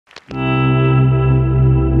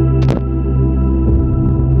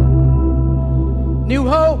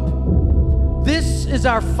is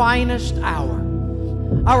our finest hour.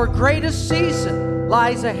 Our greatest season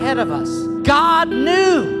lies ahead of us. God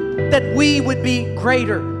knew that we would be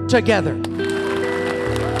greater together.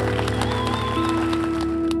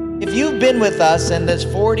 If you've been with us in this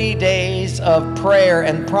 40 days of prayer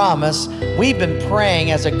and promise, we've been praying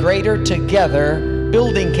as a Greater Together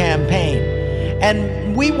building campaign.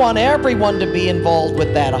 And we want everyone to be involved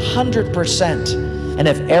with that 100%. And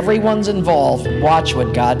if everyone's involved, watch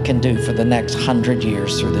what God can do for the next 100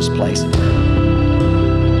 years through this place.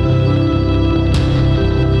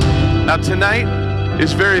 Now tonight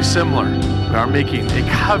is very similar. We are making a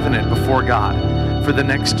covenant before God for the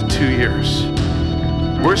next 2 years.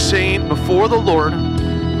 We're saying before the Lord,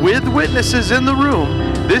 with witnesses in the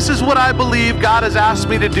room, this is what I believe God has asked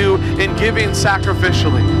me to do in giving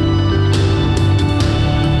sacrificially.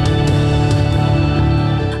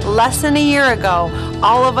 Less than a year ago,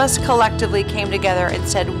 all of us collectively came together and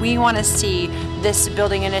said, we want to see this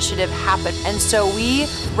building initiative happen. And so we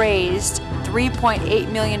raised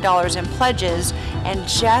 $3.8 million in pledges, and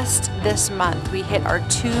just this month we hit our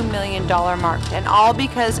 $2 million mark, and all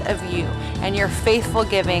because of you and your faithful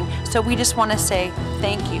giving. So we just want to say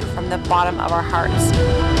thank you from the bottom of our hearts.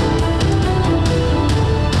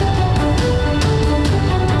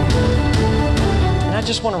 And I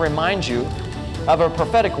just want to remind you of a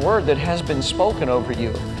prophetic word that has been spoken over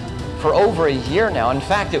you for over a year now. In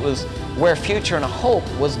fact, it was where future and hope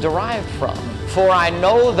was derived from. For I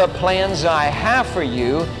know the plans I have for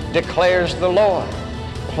you, declares the Lord.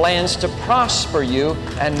 Plans to prosper you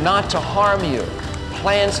and not to harm you.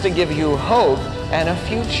 Plans to give you hope and a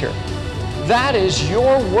future. That is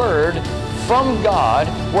your word from God,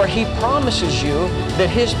 where He promises you that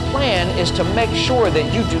His plan is to make sure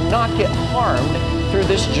that you do not get harmed through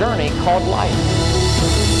this journey called life.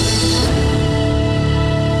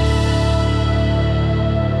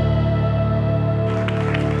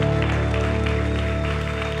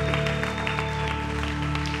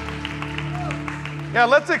 Yeah,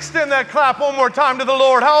 let's extend that clap one more time to the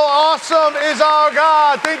Lord. How awesome is our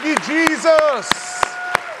God? Thank you, Jesus.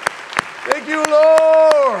 Thank you,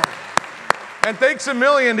 Lord. And thanks a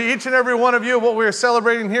million to each and every one of you. What we're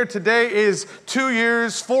celebrating here today is 2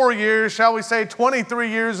 years, 4 years, shall we say,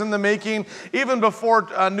 23 years in the making. Even before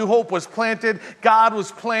New Hope was planted, God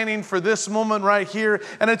was planning for this moment right here.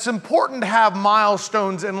 And it's important to have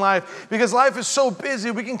milestones in life, because life is so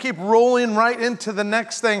busy. We can keep rolling right into the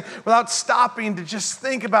next thing without stopping to just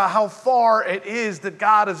think about how far it is that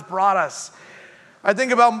God has brought us. I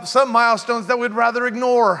think about some milestones that we'd rather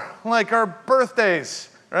ignore, like our birthdays.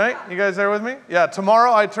 Right? You guys there with me? Yeah,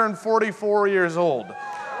 tomorrow I turn 44 years old.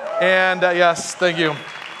 And yes, thank you.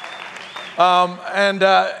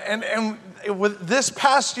 With this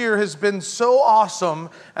past year has been so awesome,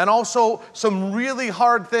 and also some really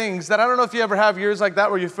hard things that I don't know if you ever have years like that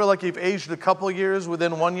where you feel like you've aged a couple of years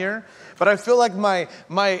within 1 year, but I feel like my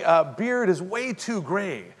beard is way too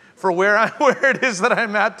gray for where it is that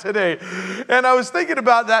I'm at today. And I was thinking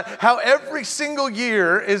about that, how every single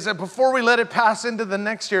year is, before we let it pass into the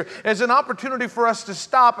next year, is an opportunity for us to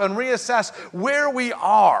stop and reassess where we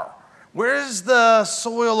are. Where's the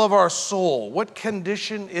soil of our soul? What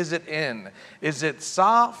condition is it in? Is it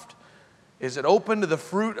soft? Is it open to the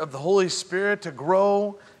fruit of the Holy Spirit to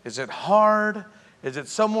grow? Is it hard? Is it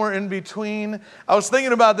somewhere in between? I was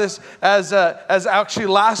thinking about this as actually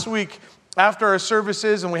last week, after our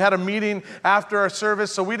services, and we had a meeting after our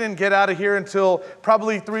service, so we didn't get out of here until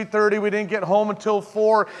probably 3:30. We didn't get home until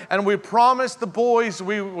 4, and we promised the boys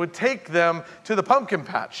we would take them to the pumpkin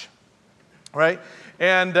patch, right?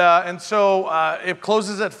 And so it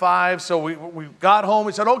closes at 5, so we got home.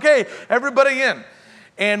 We said, okay, everybody in.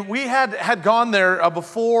 And we had gone there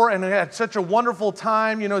before, and we had such a wonderful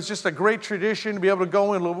time. You know, it's just a great tradition to be able to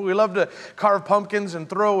go in. We love to carve pumpkins and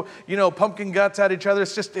throw, pumpkin guts at each other.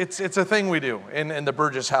 It's just, it's a thing we do in the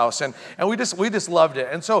Burgess house. And we just loved it.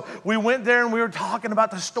 And so we went there, and we were talking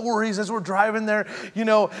about the stories as we're driving there,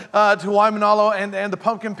 to Waimanalo and the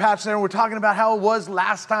pumpkin patch there. And we're talking about how it was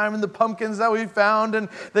last time and the pumpkins that we found. And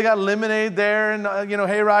they got lemonade there and,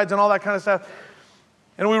 hay rides and all that kind of stuff.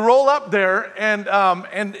 And we roll up there,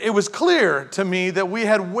 and it was clear to me that we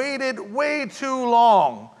had waited way too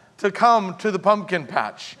long to come to the pumpkin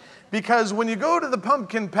patch. Because when you go to the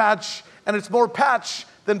pumpkin patch, and it's more patch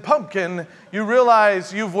than pumpkin, you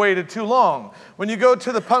realize you've waited too long. When you go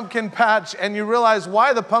to the pumpkin patch and you realize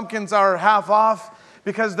why the pumpkins are half off,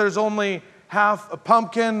 because there's only half a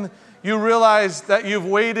pumpkin, you realize that you've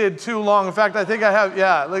waited too long. In fact, I think I have,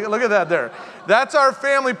 yeah, look at that there. That's our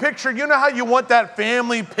family picture. You know how you want that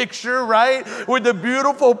family picture, right? With the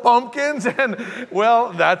beautiful pumpkins? And,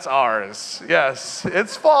 well, that's ours. Yes,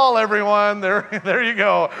 it's fall, everyone. There you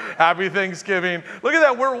go. Happy Thanksgiving. Look at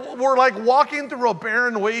that. We're like walking through a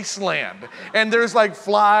barren wasteland. And there's like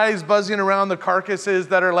flies buzzing around the carcasses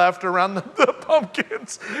that are left around the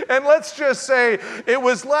pumpkins. And let's just say it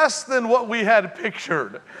was less than what we had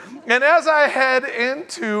pictured. And as I head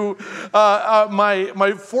into my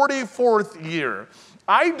 44th year,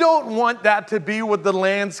 I don't want that to be what the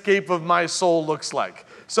landscape of my soul looks like.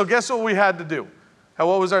 So guess what we had to do?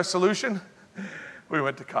 What was our solution? We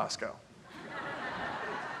went to Costco.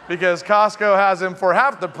 Because Costco has them for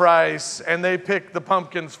half the price, and they pick the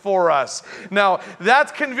pumpkins for us. Now,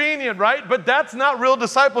 that's convenient, right? But that's not real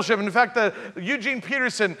discipleship. In fact, Eugene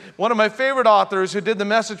Peterson, one of my favorite authors who did the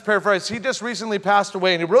Message paraphrase, he just recently passed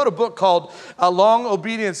away, and he wrote a book called Long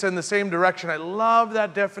Obedience in the Same Direction. I love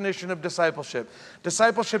that definition of discipleship.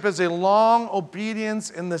 Discipleship is a long obedience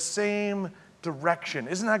in the same direction.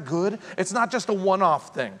 Isn't that good? It's not just a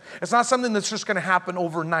one-off thing. It's not something that's just going to happen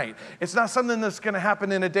overnight. It's not something that's going to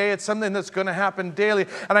happen in a day. It's something that's going to happen daily.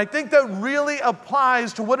 And I think that really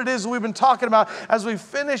applies to what it is we've been talking about as we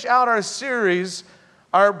finish out our series,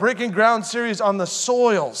 our Breaking Ground series on the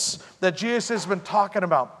soils that Jesus has been talking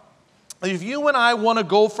about. If you and I want to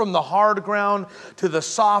go from the hard ground to the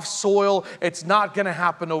soft soil, it's not going to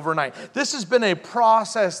happen overnight. This has been a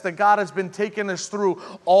process that God has been taking us through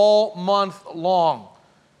all month long.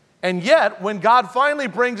 And yet, when God finally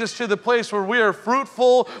brings us to the place where we are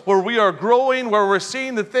fruitful, where we are growing, where we're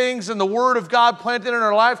seeing the things and the Word of God planted in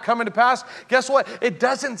our life coming to pass, guess what? It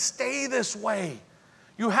doesn't stay this way.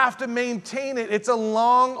 You have to maintain it. It's a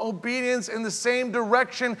long obedience in the same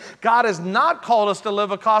direction. God has not called us to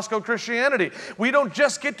live a Costco Christianity. We don't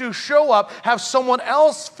just get to show up, have someone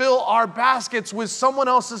else fill our baskets with someone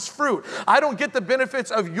else's fruit. I don't get the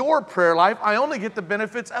benefits of your prayer life. I only get the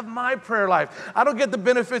benefits of my prayer life. I don't get the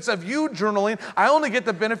benefits of you journaling. I only get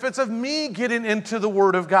the benefits of me getting into the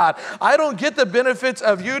Word of God. I don't get the benefits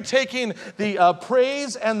of you taking the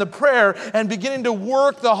praise and the prayer and beginning to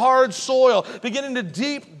work the hard soil, beginning to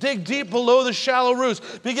dig deep below the shallow roots,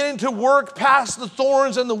 beginning to work past the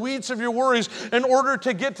thorns and the weeds of your worries in order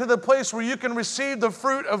to get to the place where you can receive the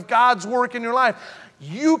fruit of God's work in your life.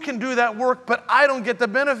 You can do that work, but I don't get the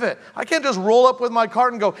benefit. I can't just roll up with my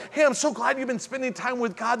cart and go, hey, I'm so glad you've been spending time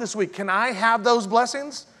with God this week. Can I have those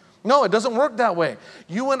blessings? No, it doesn't work that way.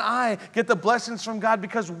 You and I get the blessings from God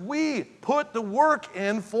because we put the work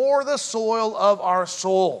in for the soil of our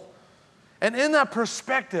soul. And in that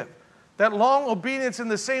perspective, that long obedience in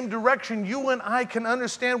the same direction, you and I can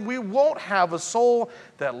understand we won't have a soul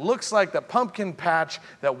that looks like the pumpkin patch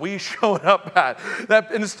that we showed up at.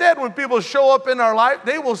 That instead, when people show up in our life,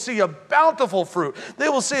 they will see a bountiful fruit. They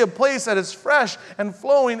will see a place that is fresh and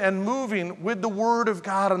flowing and moving with the Word of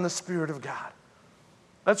God and the Spirit of God.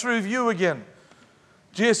 Let's review again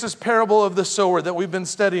Jesus' parable of the sower that we've been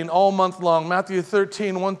studying all month long, Matthew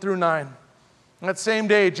 13, 1 through 9. That same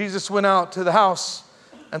day, Jesus went out to the house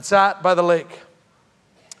and sat by the lake.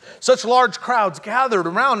 Such large crowds gathered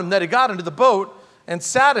around him that he got into the boat and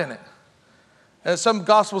sat in it. And some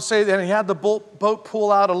gospels say that he had the boat pull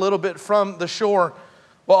out a little bit from the shore.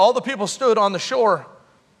 Well, all the people stood on the shore.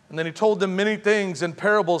 And then he told them many things in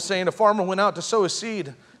parables, saying, a farmer went out to sow his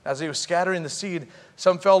seed. As he was scattering the seed,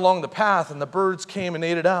 some fell along the path, and the birds came and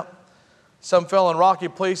ate it up. Some fell in rocky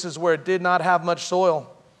places where it did not have much soil.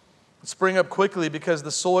 It sprang up quickly because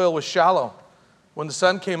the soil was shallow. When the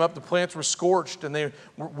sun came up, the plants were scorched and they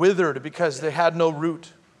were withered because they had no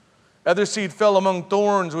root. Other seed fell among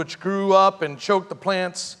thorns, which grew up and choked the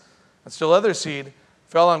plants. And still other seed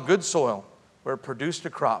fell on good soil, where it produced a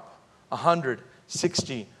crop, 100,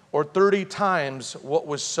 60, or 30 times what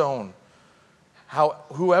was sown.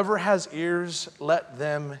 Whoever has ears, let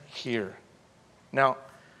them hear. Now,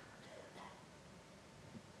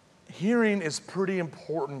 hearing is pretty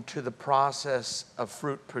important to the process of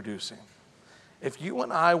fruit producing. If you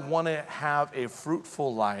and I want to have a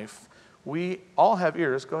fruitful life, we all have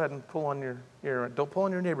ears. Go ahead and pull on your ear. Don't pull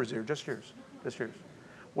on your neighbor's ear, just yours. Just yours.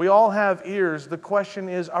 We all have ears. The question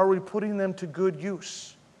is, are we putting them to good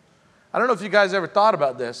use? I don't know if you guys ever thought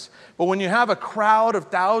about this, but when you have a crowd of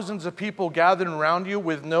thousands of people gathering around you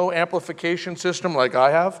with no amplification system like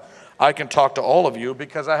I have, I can talk to all of you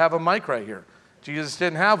because I have a mic right here. Jesus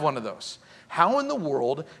didn't have one of those. How in the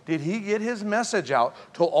world did he get his message out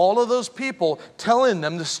to all of those people, telling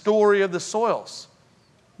them the story of the soils?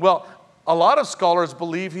 Well, a lot of scholars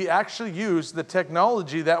believe he actually used the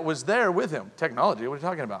technology that was there with him. Technology, what are you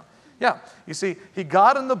talking about? Yeah, you see, he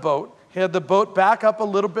got in the boat, He had the boat back up a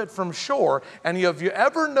little bit from shore. And have you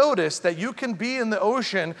ever noticed that you can be in the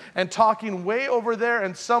ocean and talking way over there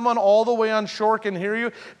and someone all the way on shore can hear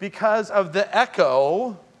you because of the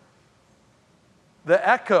echo? The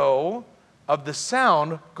echo of the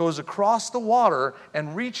sound goes across the water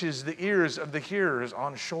and reaches the ears of the hearers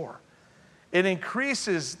on shore. It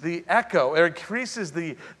increases the echo, it increases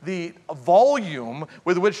the volume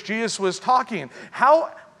with which Jesus was talking.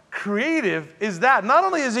 How creative is that? Not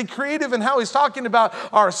only is he creative in how he's talking about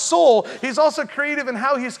our soul, he's also creative in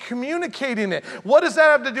how he's communicating it. What does that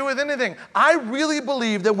have to do with anything? I really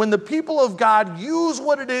believe that when the people of God use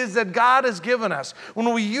what it is that God has given us,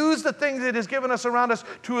 when we use the things that he's given us around us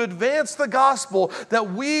to advance the gospel,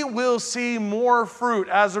 that we will see more fruit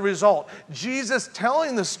as a result. Jesus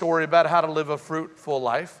telling the story about how to live a fruitful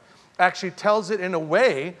life actually tells it in a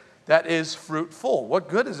way that is fruitful. What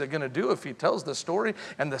good is it going to do if he tells the story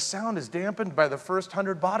and the sound is dampened by the first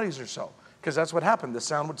 100 bodies or so? Because that's what happened. The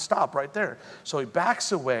sound would stop right there. So he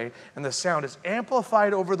backs away and the sound is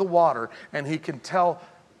amplified over the water and he can tell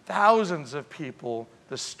thousands of people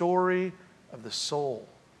the story of the soul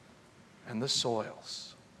and the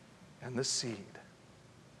soils and the seed.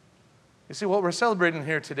 You see, what we're celebrating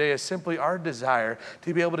here today is simply our desire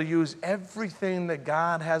to be able to use everything that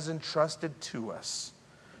God has entrusted to us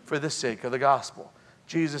for the sake of the gospel.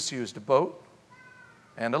 Jesus used a boat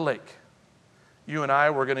and a lake. You and I,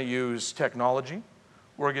 we're going to use technology.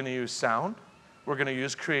 We're going to use sound. We're going to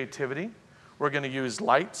use creativity. We're going to use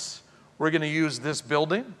lights. We're going to use this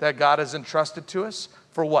building that God has entrusted to us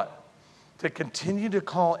for what? To continue to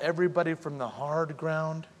call everybody from the hard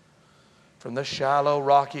ground, from the shallow,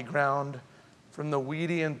 rocky ground, from the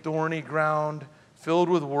weedy and thorny ground, filled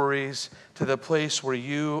with worries, to the place where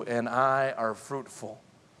you and I are fruitful.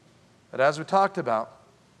 But as we talked about,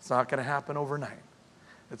 it's not going to happen overnight.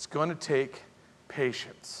 It's going to take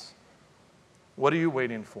patience. What are you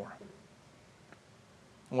waiting for?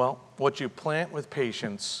 Well, what you plant with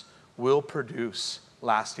patience will produce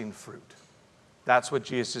lasting fruit. That's what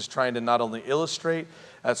Jesus is trying to not only illustrate,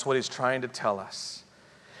 that's what he's trying to tell us.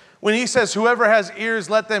 When he says, whoever has ears,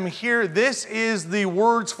 let them hear, this is the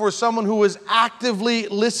words for someone who is actively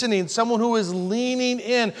listening, someone who is leaning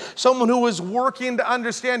in, someone who is working to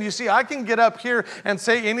understand. You see, I can get up here and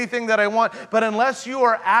say anything that I want, but unless you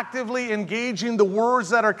are actively engaging the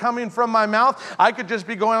words that are coming from my mouth, I could just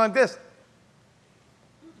be going like this.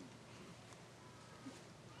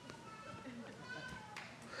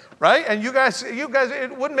 Right? And you guys,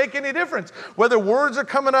 it wouldn't make any difference whether words are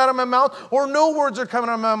coming out of my mouth or no words are coming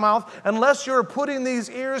out of my mouth unless you're putting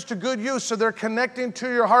these ears to good use so they're connecting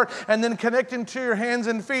to your heart and then connecting to your hands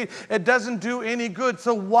and feet. It doesn't do any good.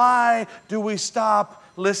 So why do we stop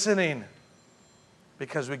listening?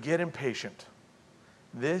 Because we get impatient.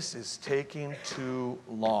 This is taking too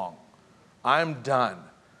long. I'm done.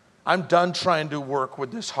 I'm done trying to work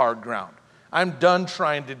with this hard ground. I'm done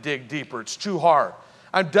trying to dig deeper. It's too hard.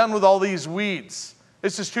 I'm done with all these weeds.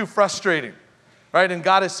 This is too frustrating, right? And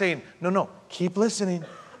God is saying, no, keep listening.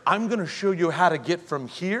 I'm going to show you how to get from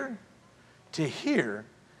here to here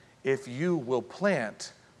if you will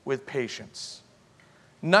plant with patience.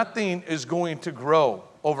 Nothing is going to grow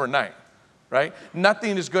overnight, right?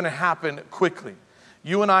 Nothing is going to happen quickly.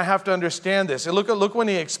 You and I have to understand this. And look when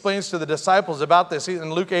he explains to the disciples about this.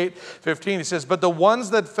 In Luke 8:15, he says, but the ones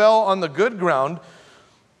that fell on the good ground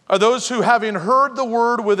are those who, having heard the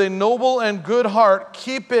word with a noble and good heart,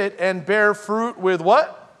 keep it and bear fruit with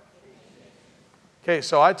what? Okay,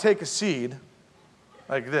 so I take a seed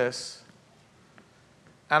like this,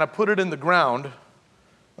 and I put it in the ground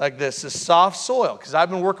like this soft soil, because I've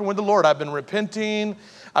been working with the Lord. I've been repenting.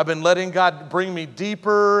 I've been letting God bring me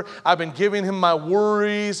deeper. I've been giving him my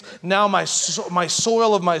worries. Now my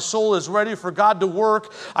soil of my soul is ready for God to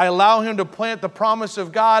work. I allow him to plant the promise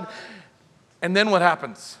of God. And then what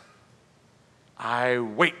happens? I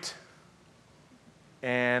wait.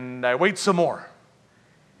 And I wait some more.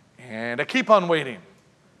 And I keep on waiting.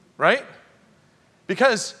 Right?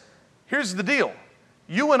 Because here's the deal.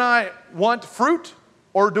 You and I want fruit,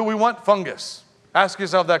 or do we want fungus? Ask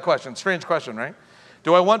yourself that question. Strange question, right?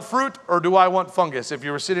 Do I want fruit, or do I want fungus? If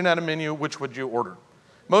you were sitting at a menu, which would you order?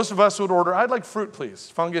 Most of us would order, I'd like fruit, please.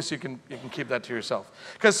 Fungus, you can keep that to yourself.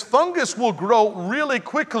 Because fungus will grow really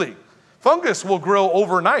quickly. Fungus will grow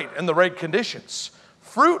overnight in the right conditions.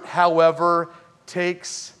 Fruit, however,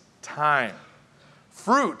 takes time.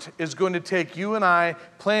 Fruit is going to take you and I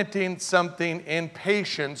planting something in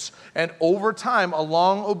patience, and over time,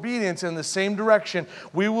 along obedience in the same direction,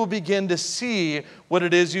 we will begin to see what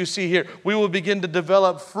it is you see here. We will begin to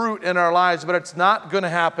develop fruit in our lives, but it's not going to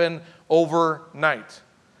happen overnight.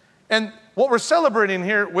 And what we're celebrating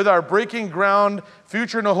here with our Breaking Ground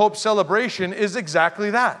Future No Hope celebration is exactly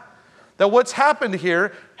that. That what's happened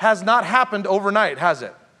here has not happened overnight, has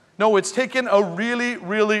it? No, it's taken a really,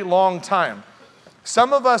 really long time.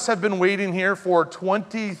 Some of us have been waiting here for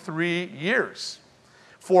 23 years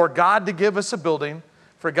for God to give us a building,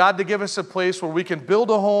 for God to give us a place where we can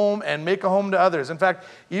build a home and make a home to others. In fact,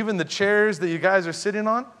 even the chairs that you guys are sitting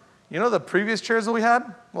on, you know the previous chairs that we had?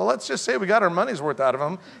 Well, let's just say we got our money's worth out of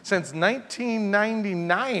them. Since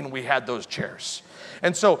 1999, we had those chairs.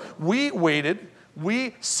 And so we waited,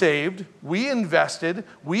 we saved, we invested,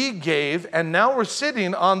 we gave, and now we're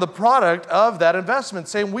sitting on the product of that investment,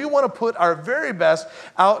 saying we want to put our very best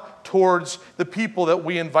out towards the people that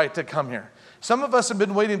we invite to come here. Some of us have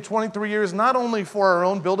been waiting 23 years, not only for our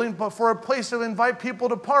own building, but for a place to invite people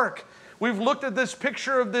to park. We've looked at this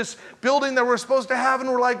picture of this building that we're supposed to have, and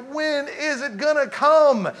we're like, when is it going to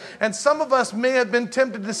come? And some of us may have been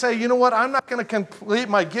tempted to say, you know what, I'm not going to complete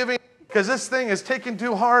my giving because this thing is taking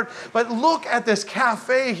too hard. But look at this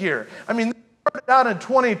cafe here. I mean, started out in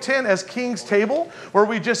 2010 as King's Table, where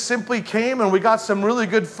we just simply came and we got some really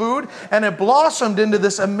good food, and it blossomed into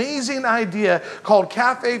this amazing idea called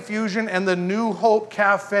Cafe Fusion and the New Hope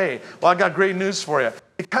Cafe. Well, I got great news for you.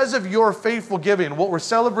 Because of your faithful giving, what we're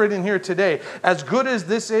celebrating here today, as good as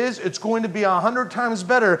this is, it's going to be 100 times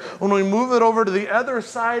better when we move it over to the other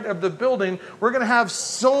side of the building. We're going to have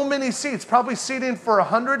so many seats, probably seating for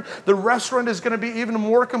 100. The restaurant is going to be even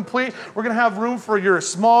more complete. We're going to have room for your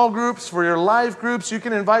small groups, for your life groups. You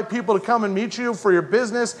can invite people to come and meet you for your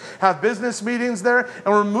business, have business meetings there.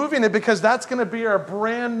 And we're moving it because that's going to be our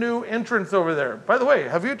brand new entrance over there. By the way,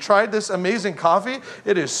 have you tried this amazing coffee?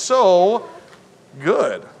 It is so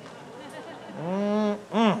good.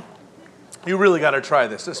 You really got to try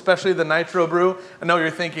this, especially the Nitro Brew. I know you're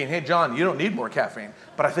thinking, hey, John, you don't need more caffeine,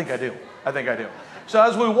 but I think I do. I think I do. So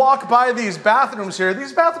as we walk by these bathrooms here,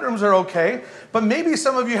 these bathrooms are okay, but maybe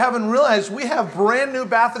some of you haven't realized we have brand new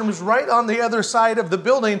bathrooms right on the other side of the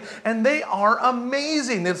building, and they are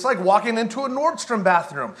amazing. It's like walking into a Nordstrom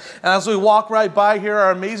bathroom. And as we walk right by here,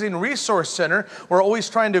 our amazing resource center, we're always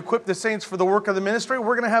trying to equip the saints for the work of the ministry.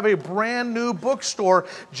 We're going to have a brand new bookstore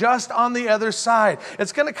just on the other side.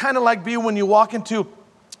 It's going to kind of like be when you walk into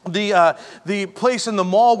the place in the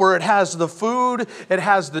mall where it has the food, it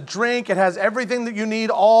has the drink, it has everything that you need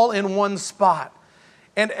all in one spot.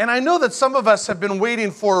 And I know that some of us have been waiting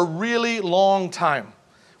for a really long time.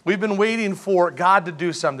 We've been waiting for God to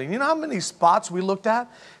do something. You know how many spots we looked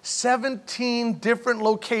at? 17 different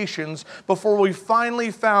locations before we finally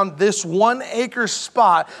found this 1 acre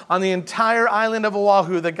spot on the entire island of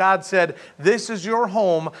Oahu that God said, this is your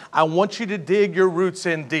home. I want you to dig your roots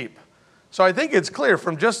in deep. So I think it's clear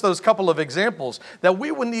from just those couple of examples that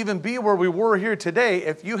we wouldn't even be where we were here today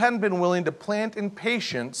if you hadn't been willing to plant in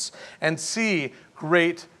patience and see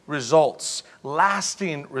great results,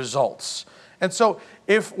 lasting results. And so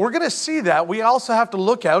if we're going to see that, we also have to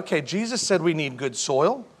look at, okay, Jesus said we need good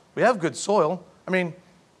soil. We have good soil. I mean,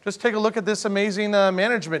 just take a look at this amazing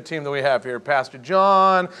management team that we have here. Pastor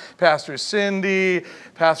John, Pastor Cindy,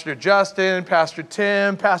 Pastor Justin, Pastor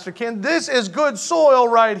Tim, Pastor Ken. This is good soil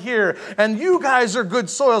right here. And you guys are good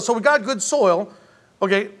soil. So we got good soil.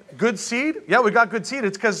 Okay, good seed? Yeah, we got good seed.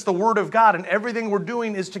 It's because it's the Word of God. And everything we're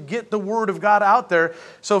doing is to get the Word of God out there.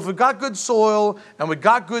 So if we got good soil and we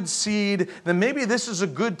got good seed, then maybe this is a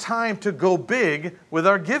good time to go big with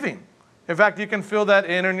our giving. In fact, you can fill that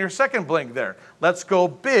in your second blank there. Let's go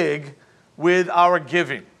big with our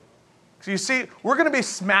giving. So you see, we're going to be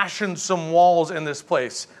smashing some walls in this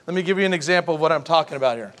place. Let me give you an example of what I'm talking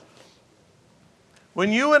about here.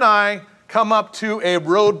 When you and I come up to a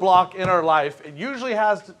roadblock in our life, it usually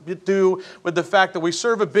has to do with the fact that we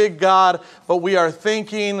serve a big God, but we are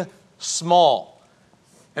thinking small.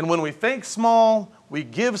 And when we think small, we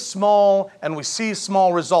give small, and we see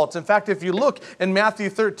small results. In fact, if you look in Matthew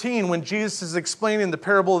 13, when Jesus is explaining the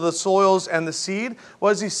parable of the soils and the seed,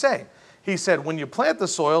 what does he say? He said, when you plant the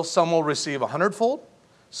soil, some will receive 100-fold,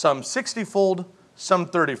 some 60-fold, some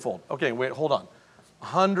 30-fold. Okay, wait, hold on.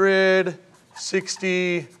 100,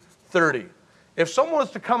 60, 30. If someone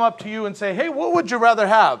was to come up to you and say, hey, what would you rather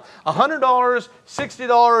have? $100,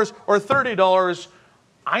 $60, or $30?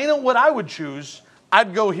 I know what I would choose.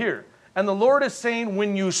 I'd go here. And the Lord is saying,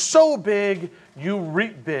 when you sow big, you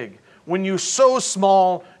reap big. When you sow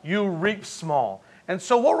small, you reap small. And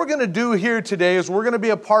so what we're going to do here today is we're going to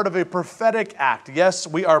be a part of a prophetic act. Yes,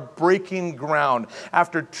 we are breaking ground.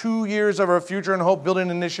 After 2 years of our Future and Hope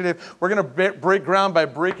Building Initiative, we're going to break ground by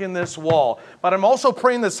breaking this wall. But I'm also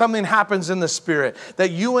praying that something happens in the Spirit,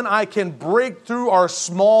 that you and I can break through our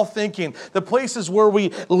small thinking, the places where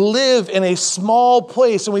we live in a small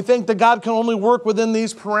place and we think that God can only work within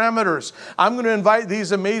these parameters. I'm going to invite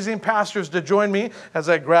these amazing pastors to join me as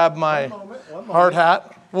I grab my hard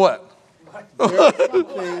hat. What? There's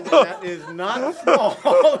something that is not small.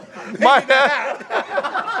 My head.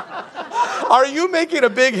 Are you making a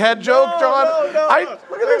big head joke, John? No.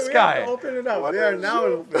 Look at this guy. Open it up. There, now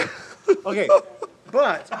it's open. Okay,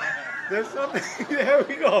 but there's something. There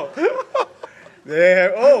we go.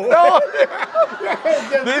 There. Oh. No.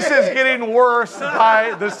 This is getting worse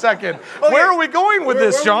by the second. Okay. Where are we going with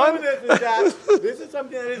this, John? This is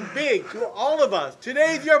something that is big to all of us.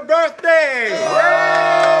 Today's your birthday.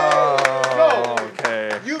 Oh,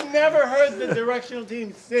 okay. You've never heard the directional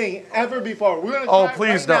team sing ever before. We're gonna try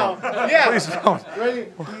please right don't. Now. Yeah. Please don't. Ready?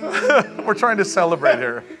 We're trying to celebrate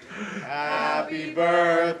here. Happy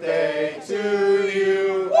birthday to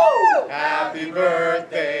you. Woo! Happy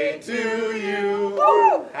birthday to you.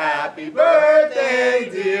 Woo! Happy birthday,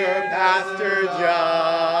 dear Pastor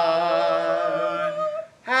John.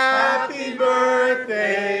 Happy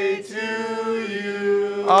birthday to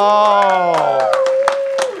you. Oh.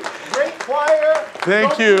 Great choir.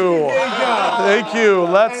 Thank you. Thank you.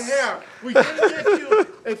 And here, we can get you.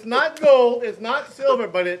 It's not gold, it's not silver,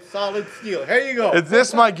 but it's solid steel. Here you go. Is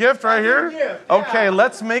this my gift right here? Gift, okay, yeah.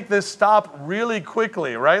 let's make this stop really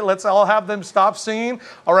quickly, right? Let's all have them stop singing.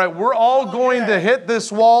 All right, we're all going to hit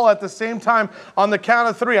this wall at the same time on the count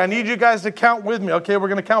of 3. I need you guys to count with me, okay? We're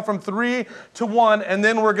going to count from 3 to 1, and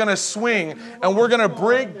then we're going to swing, and we're going to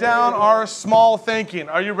break down our small thinking.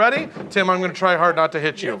 Are you ready? Tim, I'm going to try hard not to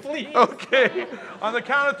hit you. Please. Okay, on the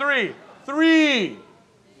count of 3. 3,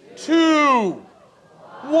 2,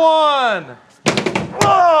 1.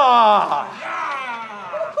 Ah!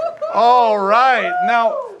 All right.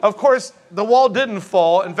 Now, of course, the wall didn't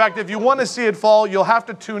fall. In fact, if you want to see it fall, you'll have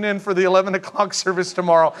to tune in for the 11 o'clock service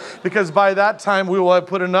tomorrow, because by that time we will have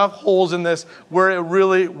put enough holes in this where it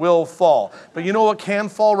really will fall. But you know what can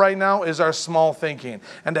fall right now is our small thinking.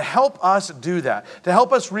 And to help us do that, to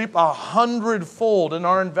help us reap 100-fold in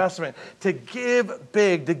our investment, to give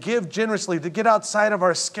big, to give generously, to get outside of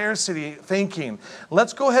our scarcity thinking,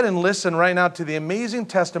 let's go ahead and listen right now to the amazing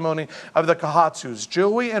testimony of the Kahatsus.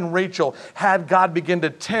 Joey and Rachel had God begin to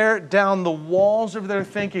tear down the walls of their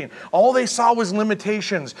thinking. All they saw was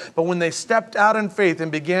limitations, but when they stepped out in faith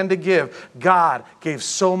and began to give, God gave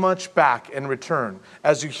so much back in return.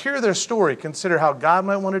 As you hear their story, consider how God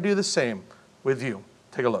might want to do the same with you.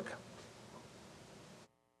 Take a look.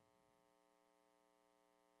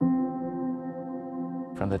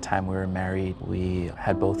 From the time we were married, we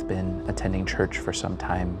had both been attending church for some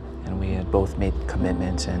time, and we had both made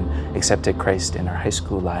commitments and accepted Christ in our high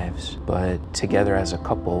school lives. But together as a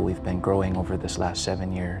couple, we've been growing over this last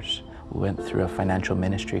 7 years. We went through a financial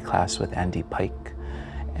ministry class with Andy Pike,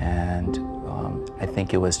 and I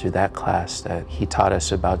think it was through that class that he taught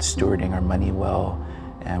us about stewarding our money well,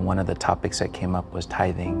 and one of the topics that came up was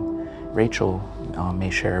tithing. Rachel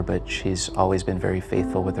may share, but she's always been very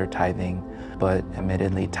faithful with her tithing. But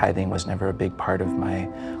admittedly, tithing was never a big part of my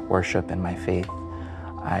worship and my faith.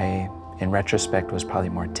 I, in retrospect, was probably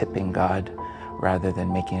more tipping God rather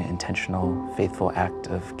than making an intentional, faithful act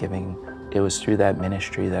of giving. It was through that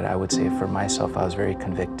ministry that I would say for myself, I was very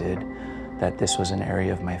convicted that this was an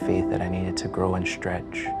area of my faith that I needed to grow and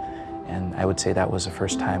stretch. And I would say that was the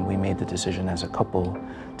first time we made the decision as a couple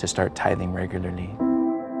to start tithing regularly.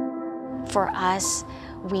 For us,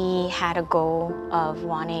 we had a goal of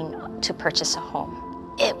wanting to purchase a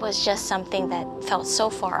home. It was just something that felt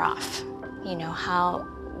so far off. You know, how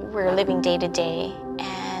we're living day to day,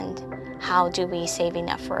 and how do we save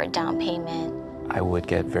enough for a down payment? I would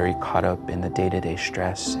get very caught up in the day-to-day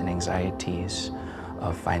stress and anxieties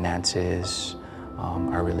of finances,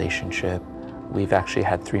 our relationship. We've actually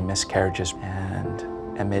had 3 miscarriages, and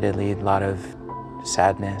admittedly, a lot of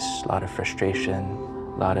sadness, a lot of frustration,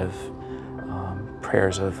 a lot of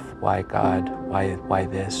prayers of why God, why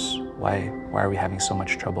this, why are we having so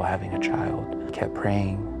much trouble having a child? We kept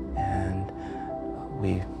praying, and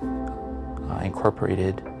we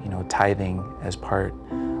incorporated, tithing as part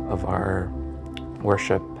of our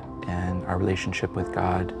worship and our relationship with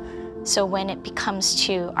God. So when it becomes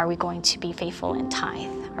to, are we going to be faithful in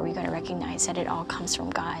tithe? Are we going to recognize that it all comes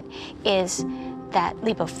from God? Is that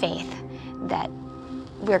leap of faith that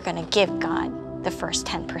we're going to give God the first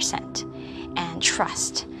 10% and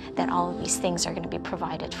trust that all of these things are going to be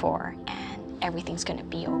provided for, and everything's going to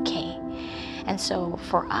be okay. And so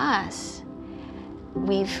for us,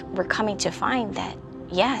 we're coming to find that,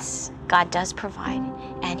 yes, God does provide,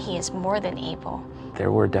 and He is more than able.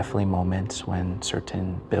 There were definitely moments when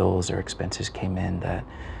certain bills or expenses came in that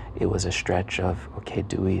it was a stretch of, okay,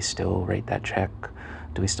 do we still write that check?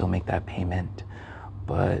 Do we still make that payment?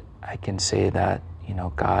 But I can say that,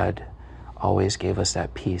 God always gave us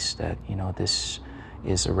that peace that, this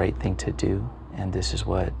is the right thing to do, and this is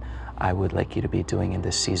what I would like you to be doing in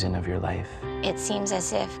this season of your life. It seems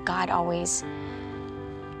as if God always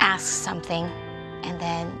asks something, and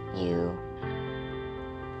then you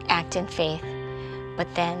act in faith, but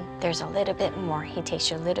then there's a little bit more. He takes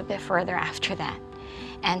you a little bit further after that.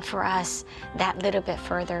 And for us, that little bit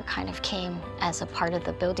further kind of came as a part of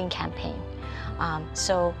the building campaign.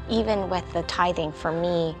 So even with the tithing, for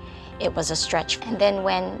me, it was a stretch. And then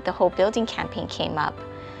when the whole building campaign came up,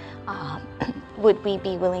 would we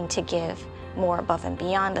be willing to give more above and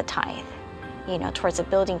beyond the tithe, towards a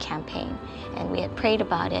building campaign? And we had prayed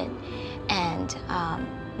about it, and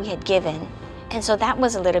we had given. And so that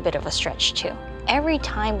was a little bit of a stretch too. Every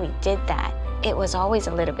time we did that, it was always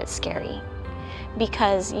a little bit scary,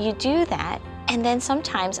 because you do that, and then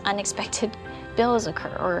sometimes unexpected bills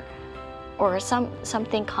occur, or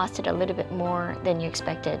something costed a little bit more than you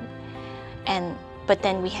expected. But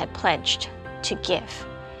then we had pledged to give.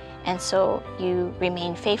 And so you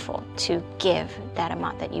remain faithful to give that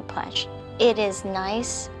amount that you pledged. It is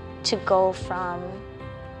nice to go from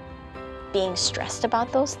being stressed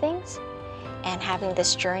about those things and having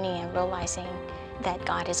this journey and realizing that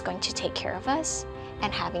God is going to take care of us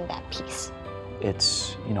and having that peace.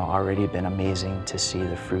 It's already been amazing to see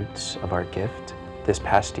the fruits of our gift. This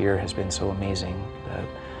past year has been so amazing that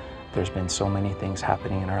there's been so many things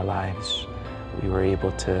happening in our lives. We were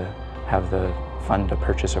able to have the fund to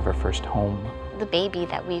purchase of our first home. The baby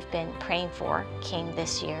that we've been praying for came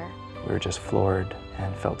this year. We were just floored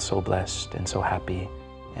and felt so blessed and so happy.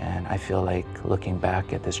 And I feel like looking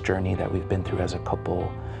back at this journey that we've been through as a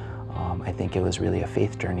couple, I think it was really a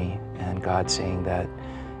faith journey, and God saying that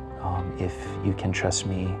if you can trust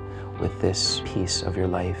me with this piece of your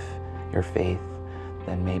life, your faith,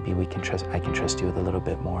 then maybe I can trust you with a little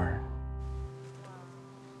bit more.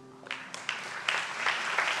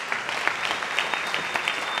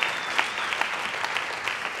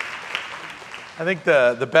 I think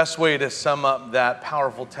the best way to sum up that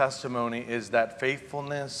powerful testimony is that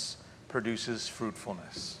faithfulness produces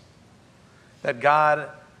fruitfulness. That God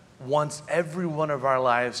wants every one of our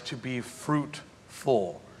lives to be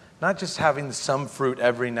fruitful. Not just having some fruit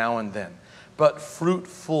every now and then, but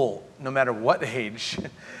fruitful no matter what age,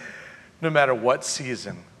 no matter what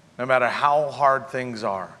season, no matter how hard things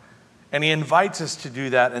are. And He invites us to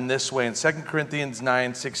do that in this way. In 2 Corinthians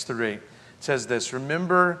 9, 6-8, it says this,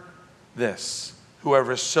 "Remember this,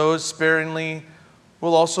 whoever sows sparingly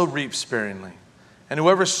will also reap sparingly. And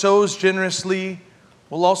whoever sows generously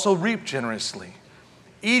will also reap generously.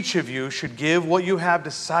 Each of you should give what you have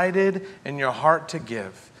decided in your heart to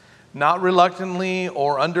give, not reluctantly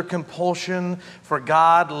or under compulsion, for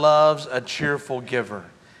God loves a cheerful giver.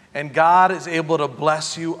 And God is able to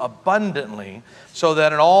bless you abundantly, so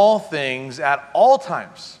that in all things, at all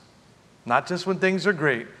times, not just when things are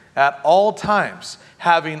great, at all times,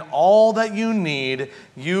 having all that you need,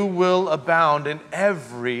 you will abound in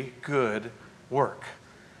every good work."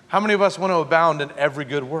 How many of us want to abound in every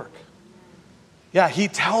good work? Yeah, He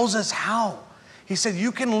tells us how. He said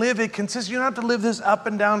you can live a consistent, you don't have to live this up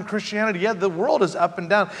and down Christianity. Yeah, the world is up and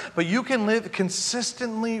down, but you can live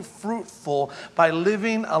consistently fruitful by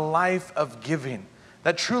living a life of giving.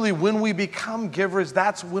 That truly, when we become givers,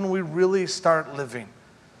 that's when we really start living.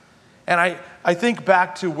 And I think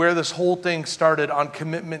back to where this whole thing started on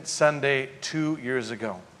Commitment Sunday 2 years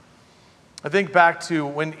ago. I think back to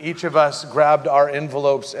when each of us grabbed our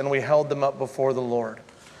envelopes and we held them up before the Lord.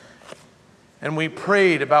 And we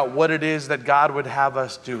prayed about what it is that God would have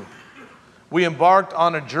us do. We embarked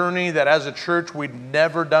on a journey that as a church we'd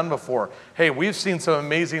never done before. Hey, we've seen some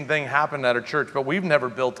amazing things happen at our church, but we've never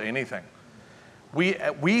built anything.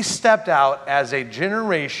 We stepped out as a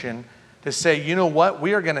generation to say, you know what?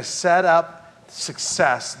 We are going to set up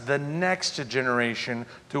success the next generation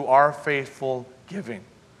through our faithful giving.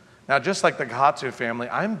 Now, just like the Kahatsu family,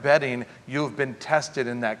 I'm betting you've been tested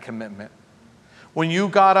in that commitment. When you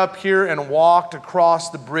got up here and walked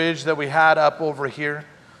across the bridge that we had up over here,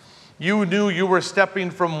 you knew you were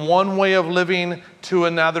stepping from one way of living to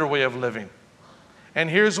another way of living. And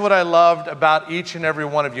here's what I loved about each and every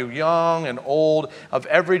one of you, young and old, of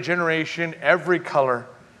every generation, every color.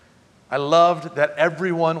 I loved that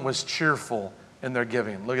everyone was cheerful in their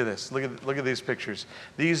giving. Look at this. Look at these pictures.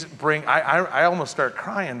 These bring, I almost start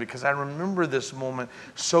crying because I remember this moment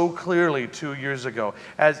so clearly 2 years ago,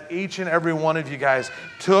 as each and every one of you guys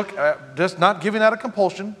took, just not giving out of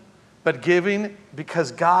compulsion, but giving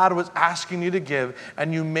because God was asking you to give,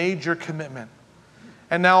 and you made your commitment.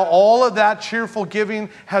 And now all of that cheerful giving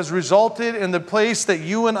has resulted in the place that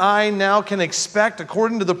you and I now can expect,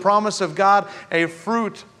 according to the promise of God, a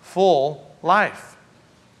fruitful life.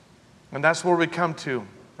 And that's where we come to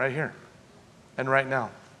right here and right now.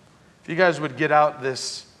 If you guys would get out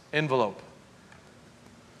this envelope.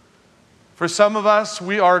 For some of us,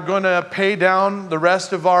 we are going to pay down the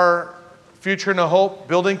rest of our Future and a Hope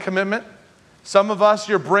building commitment. Some of us,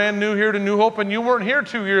 you're brand new here to New Hope, and you weren't here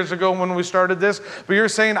 2 years ago when we started this, but you're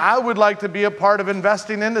saying, I would like to be a part of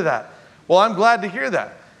investing into that. Well, I'm glad to hear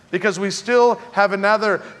that, because we still have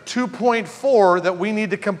another 2.4 that we need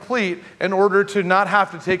to complete in order to not have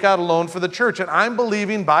to take out a loan for the church. And I'm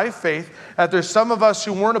believing by faith that there's some of us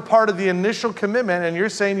who weren't a part of the initial commitment, and you're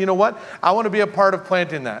saying, you know what? I want to be a part of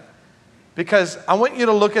planting that. Because I want you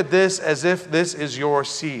to look at this as if this is your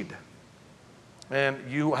seed.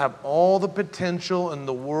 And you have all the potential in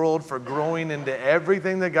the world for growing into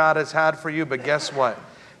everything that God has had for you. But guess what?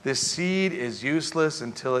 This seed is useless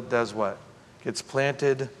until it does what? Gets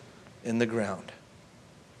planted in the ground.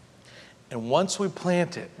 And once we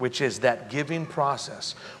plant it, which is that giving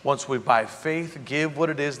process, once we by faith give what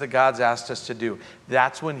it is that God's asked us to do,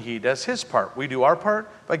 that's when He does His part. We do our part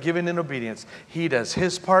by giving in obedience. He does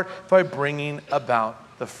His part by bringing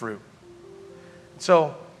about the fruit.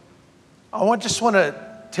 So I just want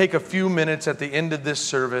to take a few minutes at the end of this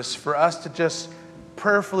service for us to just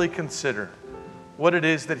prayerfully consider what it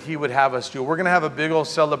is that He would have us do. We're going to have a big old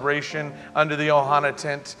celebration under the Ohana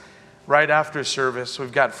tent right after service.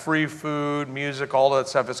 We've got free food, music, all that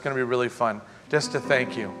stuff. It's going to be really fun just to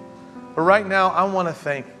thank you. But right now, I want to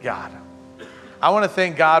thank God. I want to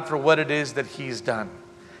thank God for what it is that He's done.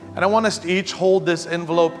 And I want us to each hold this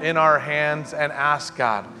envelope in our hands and ask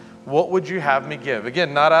God, what would you have me give?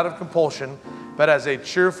 Again, not out of compulsion, but as a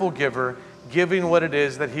cheerful giver, giving what it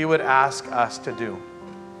is that He would ask us to do.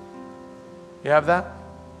 You have that?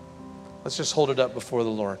 Let's just hold it up before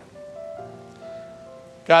the Lord.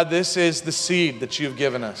 God, this is the seed that You've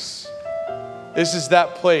given us. This is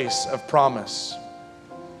that place of promise.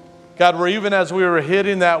 God, where even as we were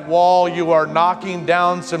hitting that wall, You are knocking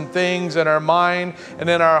down some things in our mind and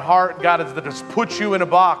in our heart, God, that has put You in a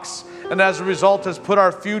box. And as a result, has put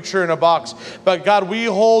our future in a box. But God, we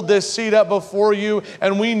hold this seed up before You,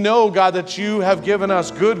 and we know, God, that You have given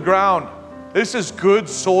us good ground. This is good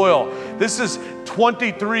soil. This is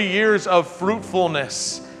 23 years of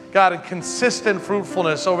fruitfulness, God, and consistent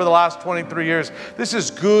fruitfulness over the last 23 years. This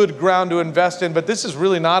is good ground to invest in, but this is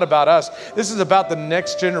really not about us. This is about the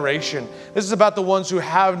next generation. This is about the ones who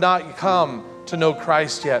have not come to know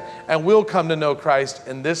Christ yet and will come to know Christ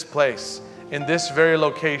in this place, in this very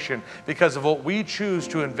location, because of what we choose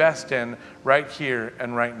to invest in right here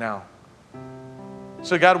and right now.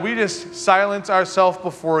 So God, we just silence ourselves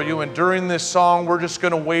before You, and during this song, we're just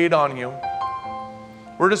going to wait on You.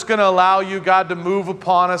 We're just going to allow You, God, to move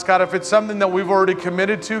upon us. God, if it's something that we've already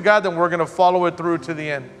committed to, God, then we're going to follow it through to the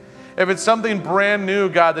end. If it's something brand new,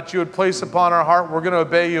 God, that You would place upon our heart, we're going to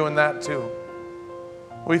obey You in that too.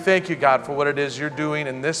 We thank You, God, for what it is You're doing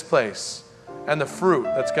in this place and the fruit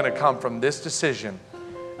that's going to come from this decision.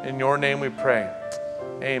 In Your name we pray.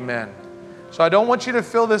 Amen. So I don't want you to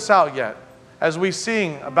fill this out yet. As we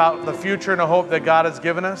sing about the future and a hope that God has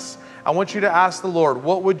given us, I want you to ask the Lord,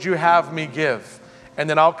 what would You have me give? And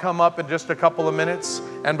then I'll come up in just a couple of minutes,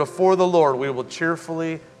 and before the Lord, we will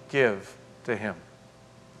cheerfully give to Him.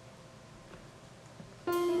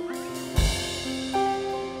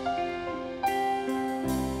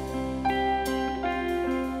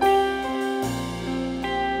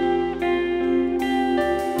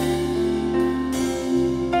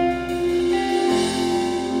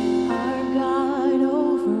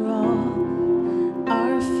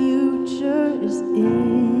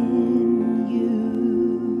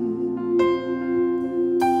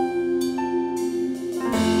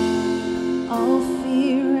 All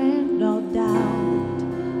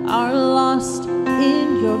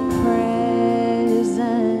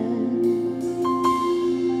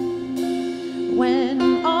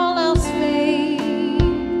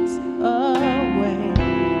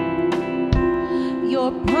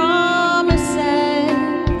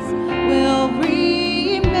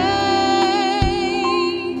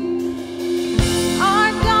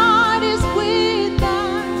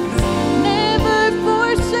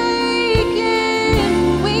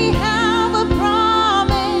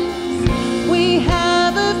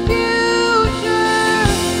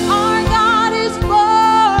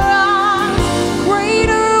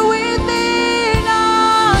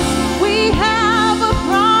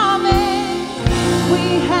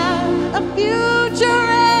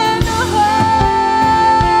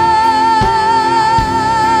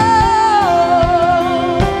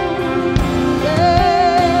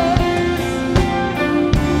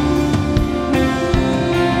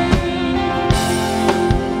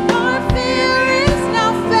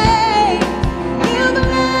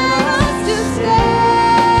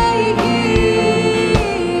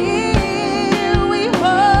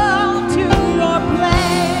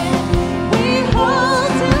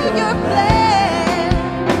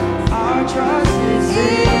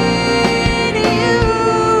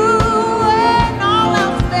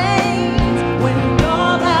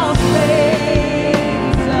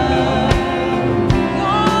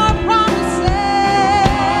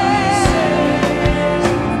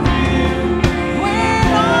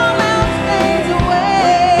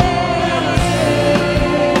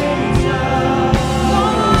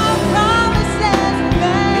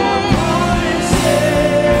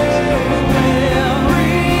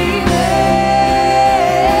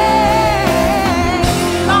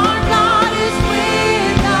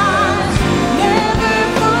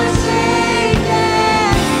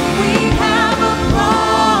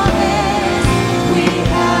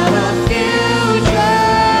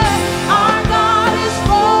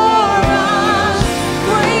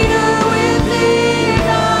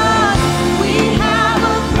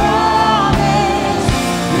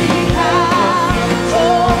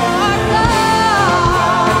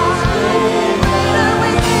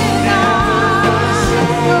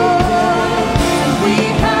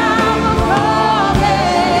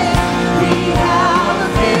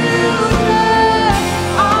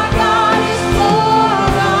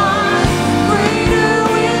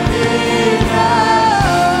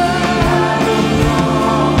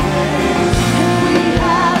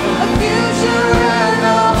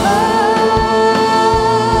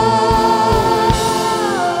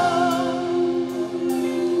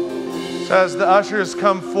ushers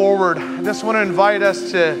come forward, I just want to invite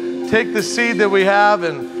us to take the seed that we have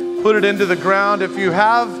and put it into the ground. If you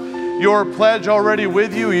have your pledge already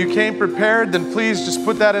with you, you came prepared, then please just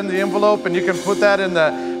put that in the envelope and you can put that in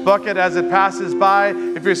the bucket as it passes by.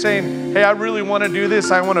 If you're saying, hey, I really want to do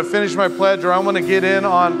this, I want to finish my pledge, or I want to get in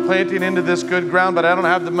on planting into this good ground, but I don't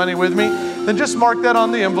have the money with me, then just mark that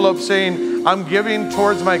on the envelope saying, I'm giving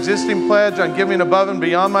towards my existing pledge, I'm giving above and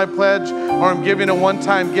beyond my pledge, or I'm giving a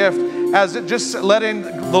one-time gift, as it just letting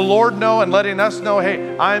the Lord know and letting us know,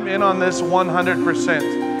 hey, I'm in on this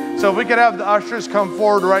 100%. So if we could have the ushers come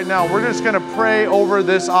forward right now, we're just going to pray over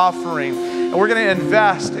this offering, and we're going to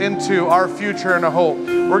invest into our future and a hope.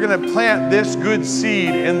 We're going to plant this good seed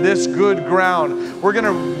in this good ground. We're going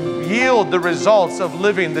to yield the results of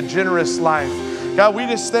living the generous life. God, we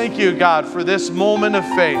just thank you, God, for this moment of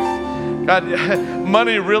faith. God,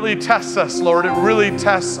 money really tests us, Lord. It really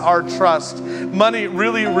tests our trust. Money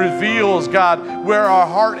really reveals, God, where our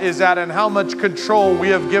heart is at and how much control we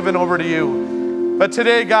have given over to you. But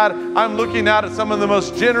today, God, I'm looking out at some of the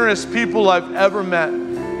most generous people I've ever met.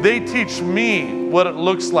 They teach me what it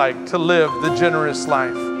looks like to live the generous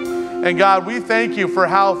life. And God, we thank you for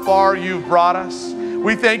how far you've brought us.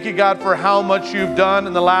 We thank you, God, for how much you've done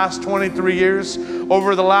in the last 23 years,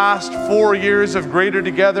 over the last 4 years of Greater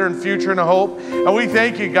Together and Future and a Hope. And we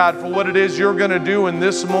thank you, God, for what it is you're going to do in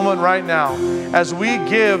this moment right now as we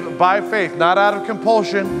give by faith, not out of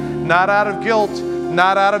compulsion, not out of guilt,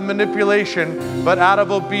 not out of manipulation, but out of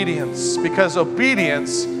obedience, because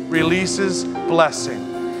obedience releases blessing.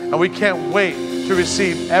 And we can't wait to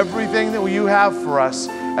receive everything that you have for us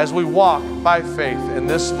as we walk by faith in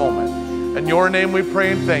this moment. In your name we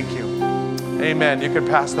pray and thank you. Amen. You can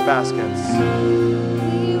pass the baskets.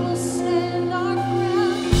 We will stand our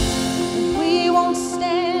ground. We won't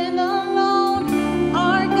stand alone.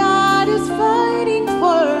 Our God is fighting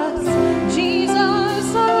for us.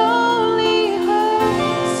 Jesus, our only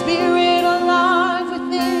hope. Spirit alive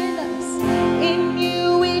within us. In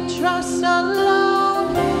you we trust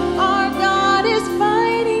alone. Our God is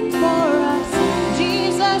fighting for us.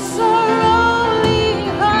 Jesus, our only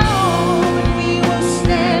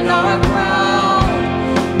our ground.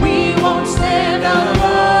 We won't stand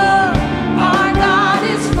alone. Our God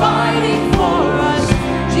is fighting for us.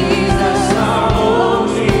 Jesus, our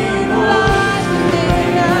only life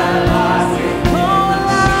within us. Oh,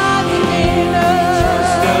 life within us.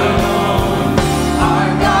 Alone. Our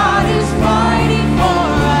God is fighting for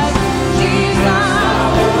us. Jesus, oh,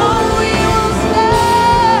 we will stand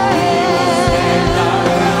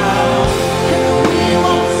our ground. We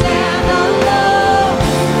won't stand alone.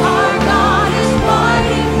 Our God is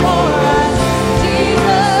fighting for us.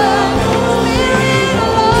 Jesus, Spirit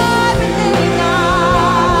alive within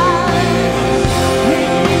us.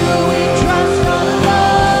 In you we trust alone.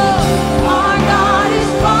 Our God is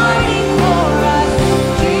fighting for us.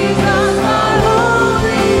 Jesus, our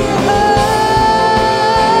only hope.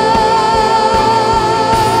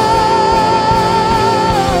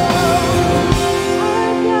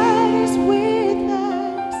 Our God is with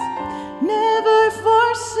us, never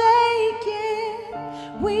forsaken.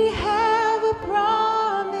 We have a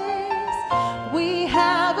promise. We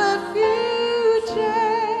have a future.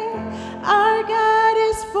 Our God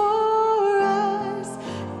is for us,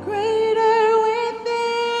 greater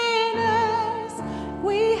within us.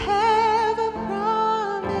 We have a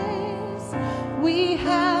promise. We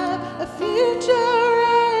have a future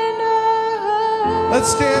and a hope.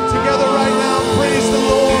 Let's stand together right now and praise the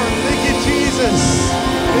Lord. Thank you, Jesus.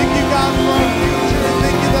 Thank you, God, for our future. And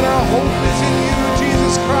thank you that our hope is in you,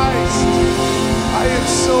 Jesus Christ. I am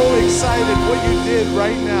so excited what you did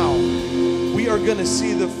right now. We are going to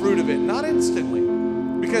see the fruit of it, not instantly.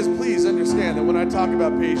 Because please understand that when I talk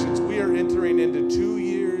about patience, we are entering into 2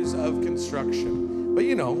 years of construction. But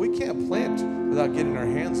you know, we can't plant without getting our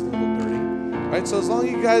hands a little dirty. Right? So as long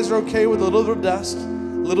as you guys are okay with a little bit of dust, a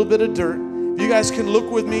little bit of dirt, you guys can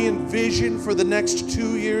look with me and vision for the next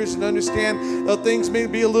 2 years and understand that things may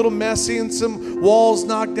be a little messy and some walls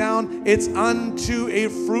knocked down. It's unto a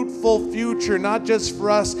fruitful future, not just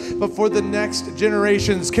for us, but for the next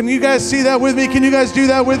generations. Can you guys see that with me? Can you guys do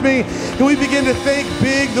that with me? Can we begin to think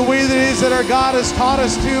big the way that it is that our God has taught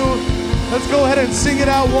us to? Let's go ahead and sing it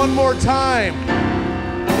out one more time.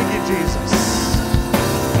 Thank you, Jesus.